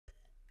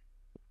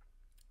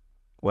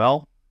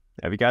Well,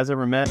 have you guys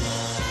ever met?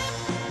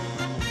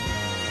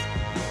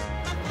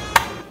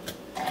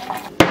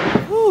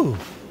 Ooh,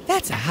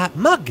 that's a hot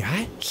mug,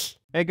 guy.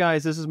 Hey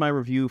guys, this is my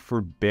review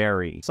for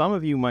Barry. Some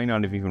of you might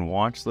not have even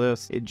watched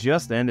this. It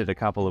just ended a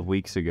couple of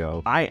weeks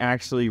ago. I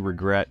actually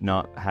regret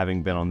not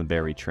having been on the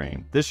Barry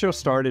train. This show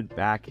started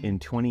back in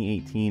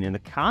 2018, and the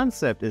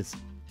concept is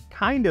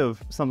kind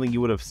of something you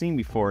would have seen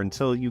before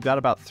until you got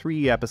about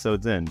 3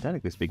 episodes in,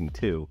 technically speaking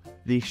 2.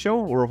 The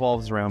show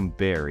revolves around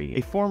Barry,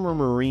 a former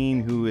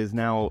Marine who is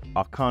now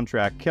a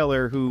contract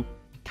killer who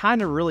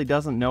kind of really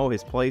doesn't know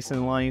his place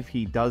in life.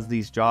 He does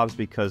these jobs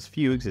because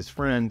Fuchs, his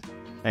friend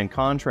and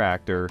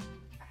contractor,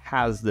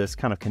 has this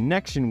kind of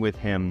connection with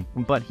him,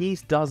 but he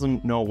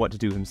doesn't know what to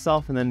do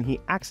himself, and then he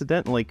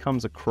accidentally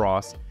comes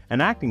across an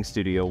acting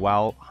studio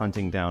while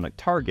hunting down a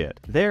target.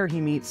 There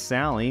he meets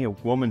Sally, a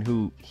woman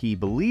who he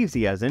believes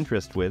he has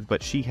interest with,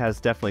 but she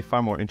has definitely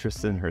far more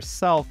interest in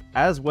herself,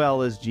 as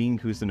well as Gene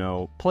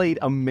Cousineau, played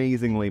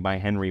amazingly by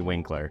Henry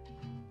Winkler.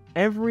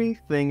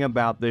 Everything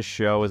about this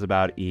show is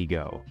about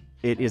ego.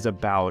 It is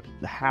about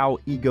how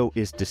ego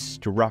is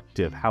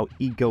destructive, how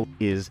ego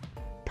is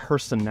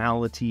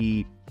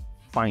personality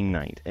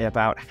finite,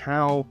 about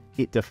how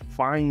it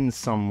defines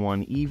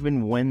someone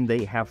even when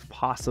they have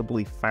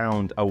possibly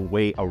found a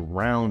way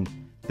around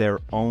their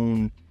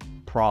own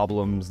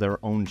problems,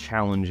 their own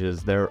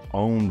challenges, their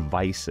own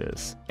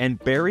vices. And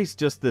Barry's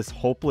just this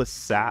hopeless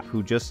sap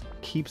who just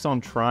keeps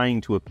on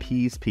trying to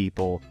appease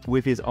people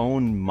with his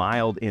own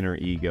mild inner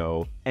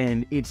ego,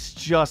 and it's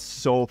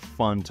just so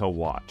fun to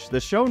watch. The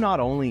show not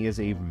only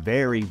is a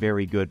very,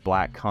 very good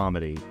black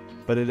comedy,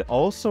 but it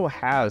also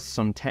has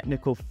some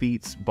technical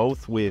feats,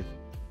 both with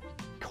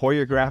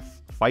choreographed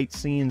fight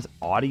scenes,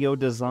 audio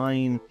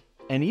design,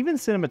 and even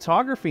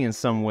cinematography in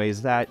some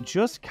ways that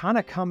just kind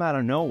of come out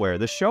of nowhere.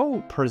 The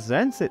show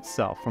presents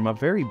itself from a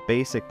very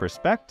basic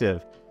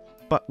perspective,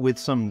 but with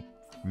some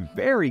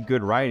very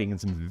good writing and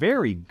some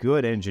very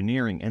good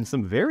engineering and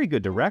some very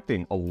good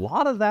directing. A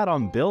lot of that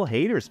on Bill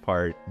Hader's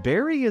part.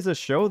 Barry is a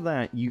show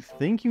that you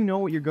think you know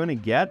what you're going to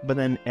get, but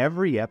then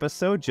every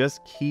episode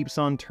just keeps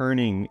on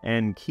turning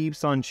and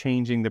keeps on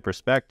changing the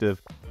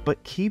perspective,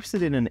 but keeps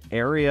it in an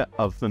area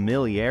of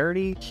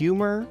familiarity,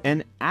 humor,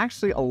 and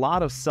actually a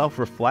lot of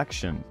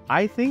self-reflection.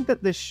 I think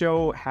that this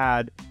show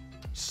had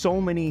so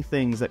many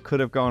things that could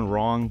have gone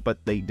wrong, but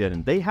they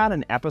didn't. They had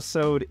an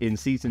episode in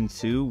season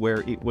 2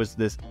 where it was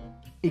this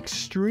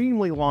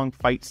extremely long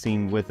fight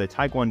scene with a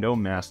Taekwondo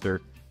master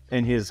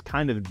and his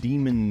kind of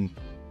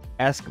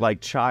demon-esque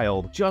like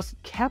child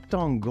just kept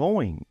on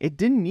going. It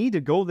didn't need to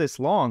go this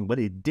long, but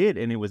it did,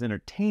 and it was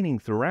entertaining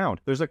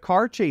throughout. There's a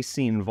car chase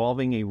scene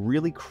involving a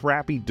really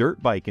crappy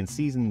dirt bike in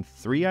season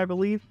 3, I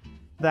believe,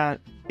 that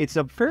it's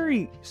a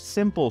very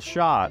simple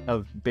shot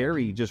of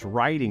Barry just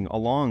riding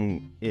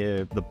along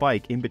the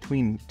bike in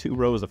between 2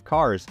 rows of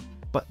cars,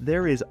 but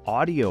there is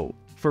audio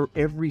for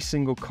every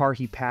single car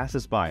he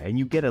passes by, and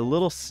you get a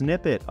little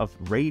snippet of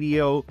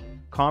radio,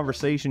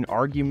 conversation,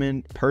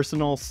 argument,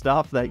 personal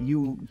stuff that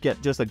you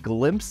get just a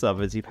glimpse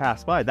of as you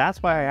pass by.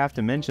 That's why I have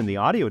to mention the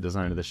audio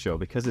design of the show,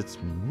 because it's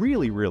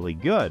really, really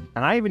good.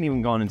 And I haven't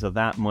even gone into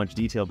that much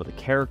detail about the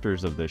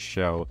characters of this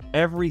show.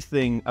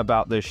 Everything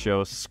about this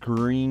show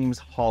screams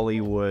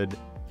Hollywood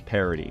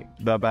parody,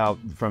 about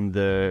from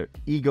the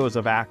egos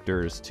of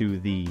actors to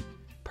the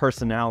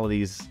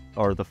personalities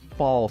or the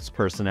false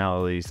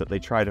personalities that they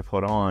try to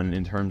put on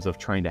in terms of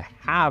trying to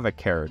have a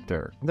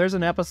character. There's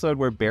an episode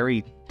where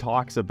Barry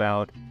talks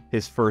about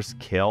his first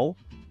kill,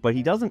 but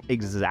he doesn't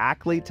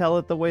exactly tell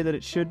it the way that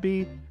it should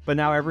be, but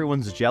now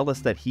everyone's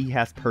jealous that he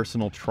has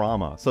personal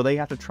trauma, so they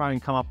have to try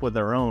and come up with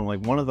their own.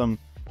 Like, one of them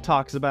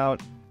talks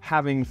about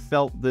having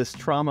felt this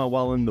trauma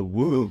while in the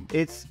womb.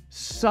 It's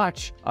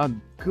such a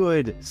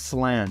good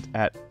slant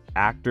at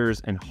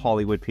actors and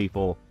Hollywood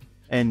people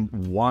and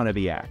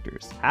wannabe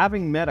actors.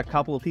 Having met a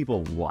couple of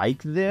people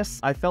like this,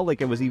 I felt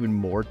like it was even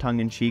more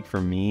tongue-in-cheek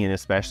for me, and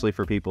especially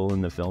for people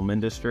in the film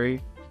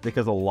industry,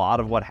 because a lot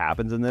of what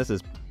happens in this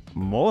is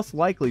most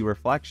likely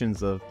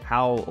reflections of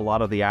how a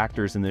lot of the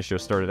actors in this show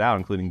started out,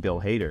 including Bill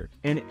Hader.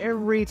 And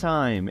every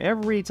time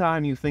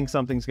you think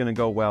something's gonna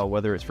go well,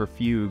 whether it's for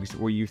Fuchs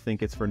or you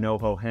think it's for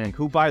NoHo Hank,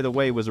 who, by the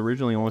way, was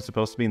originally only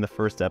supposed to be in the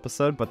first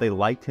episode, but they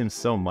liked him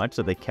so much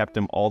that they kept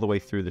him all the way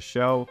through the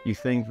show. You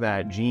think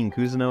that Gene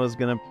Cousineau is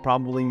gonna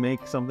probably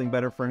make something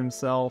better for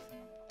himself.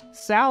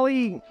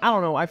 Sally, I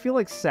don't know, I feel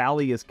like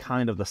Sally is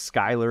kind of the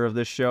Skylar of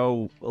this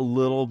show, a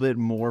little bit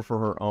more for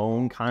her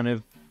own kind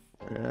of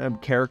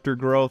character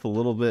growth, a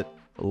little bit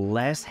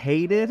less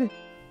hated,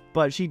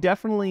 but she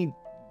definitely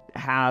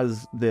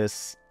has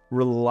this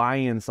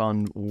reliance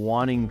on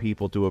wanting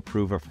people to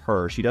approve of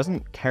her. She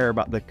doesn't care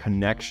about the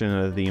connection,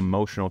 or the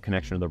emotional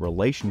connection, or the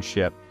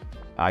relationship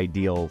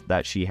ideal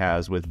that she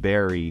has with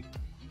Barry.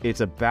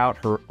 It's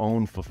about her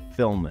own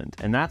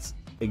fulfillment, and that's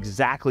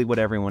exactly what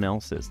everyone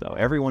else is, though.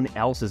 Everyone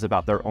else is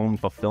about their own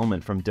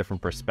fulfillment from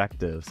different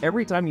perspectives.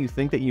 Every time you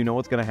think that you know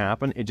what's going to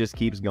happen, it just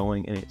keeps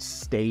going, and it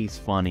stays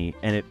funny,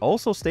 and it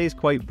also stays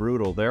quite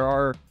brutal. There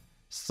are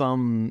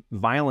some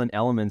violent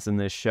elements in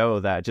this show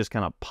that just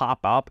kind of pop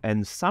up,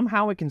 and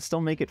somehow it can still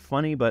make it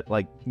funny, but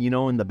like, you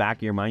know, in the back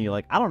of your mind, you're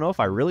like, I don't know if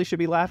I really should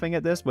be laughing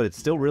at this, but it's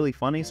still really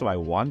funny, so I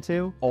want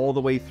to. All the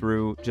way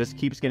through, just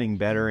keeps getting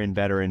better and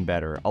better and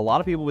better. A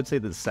lot of people would say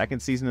that the second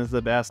season is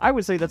the best. I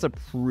would say that's a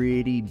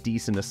pretty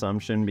decent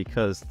assumption,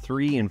 because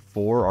 3 and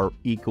 4 are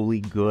equally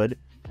good,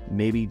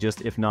 maybe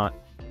just, if not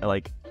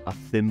like a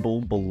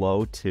thimble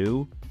below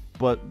 2.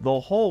 But the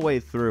whole way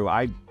through,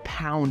 I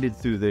pounded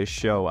through this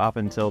show up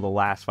until the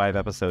last 5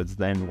 episodes,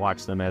 then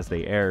watched them as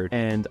they aired.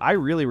 And I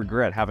really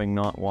regret having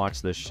not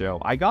watched this show.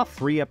 I got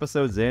 3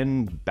 episodes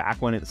in back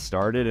when it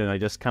started, and I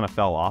just kind of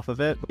fell off of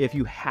it. If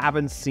you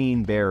haven't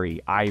seen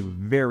Barry, I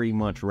very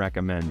much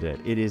recommend it.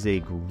 It is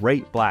a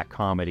great black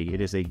comedy.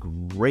 It is a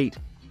great,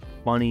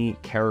 funny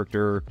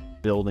character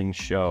building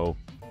show.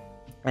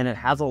 And it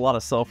has a lot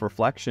of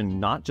self-reflection,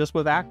 not just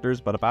with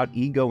actors, but about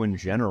ego in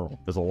general.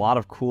 There's a lot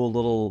of cool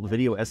little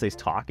video essays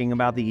talking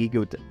about the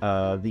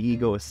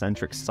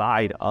egocentric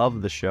side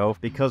of the show,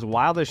 because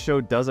while the show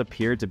does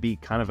appear to be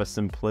kind of a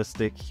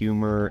simplistic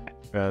humor,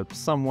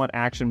 somewhat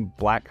action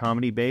black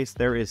comedy base,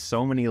 there is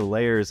so many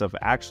layers of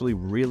actually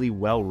really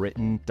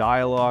well-written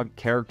dialogue,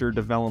 character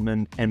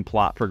development, and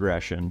plot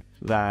progression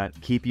that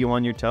keep you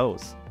on your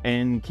toes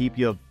and keep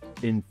you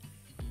in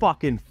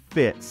fucking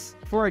fits.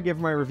 Before I give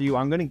my review,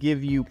 I'm going to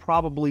give you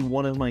probably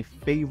one of my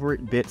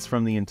favorite bits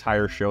from the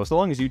entire show. So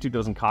long as YouTube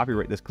doesn't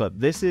copyright this clip,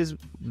 this is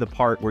the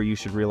part where you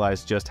should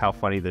realize just how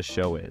funny this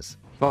show is.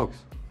 Folks,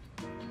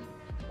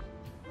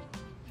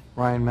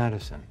 Ryan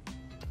Madison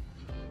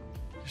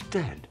is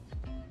dead.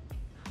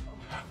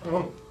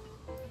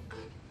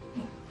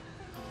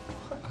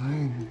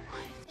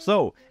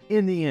 So,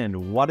 in the end,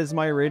 what is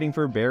my rating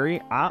for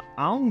Barry?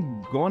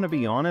 I'm going to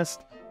be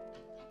honest,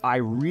 I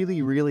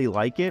really, really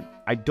like it.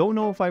 I don't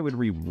know if I would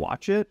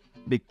rewatch it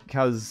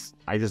because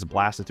I just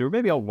blasted through.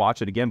 Maybe I'll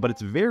watch it again, but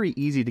it's very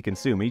easy to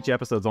consume. Each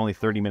episode's only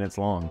 30 minutes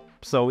long.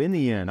 So in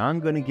the end,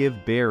 I'm going to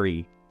give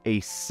Barry a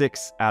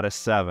 6 out of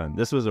 7.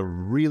 This was a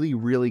really,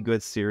 really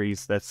good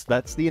series. That's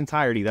the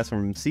entirety. That's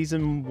from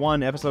season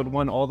 1, episode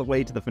 1, all the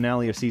way to the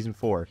finale of season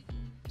 4.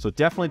 So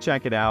definitely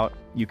check it out.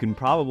 You can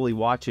probably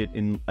watch it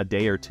in a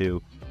day or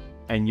 2,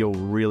 and you'll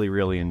really,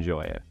 really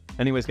enjoy it.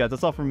 Anyways, guys,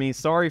 that's all from me.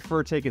 Sorry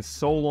for taking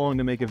so long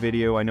to make a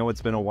video. I know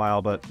it's been a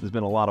while, but there's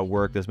been a lot of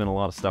work. There's been a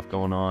lot of stuff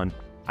going on.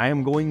 I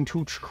am going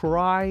to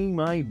try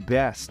my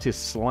best to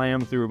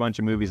slam through a bunch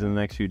of movies in the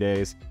next few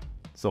days.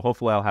 So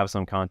hopefully I'll have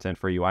some content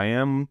for you. I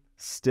am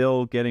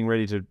still getting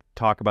ready to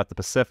talk about the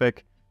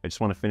Pacific. I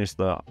just want to finish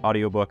the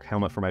audiobook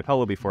Helmet for My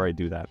Pillow before I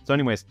do that. So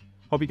anyways,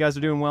 hope you guys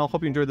are doing well.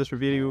 Hope you enjoyed this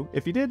review.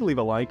 If you did, leave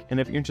a like. And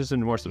if you're interested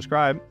in more,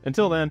 subscribe.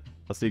 Until then,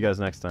 I'll see you guys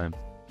next time.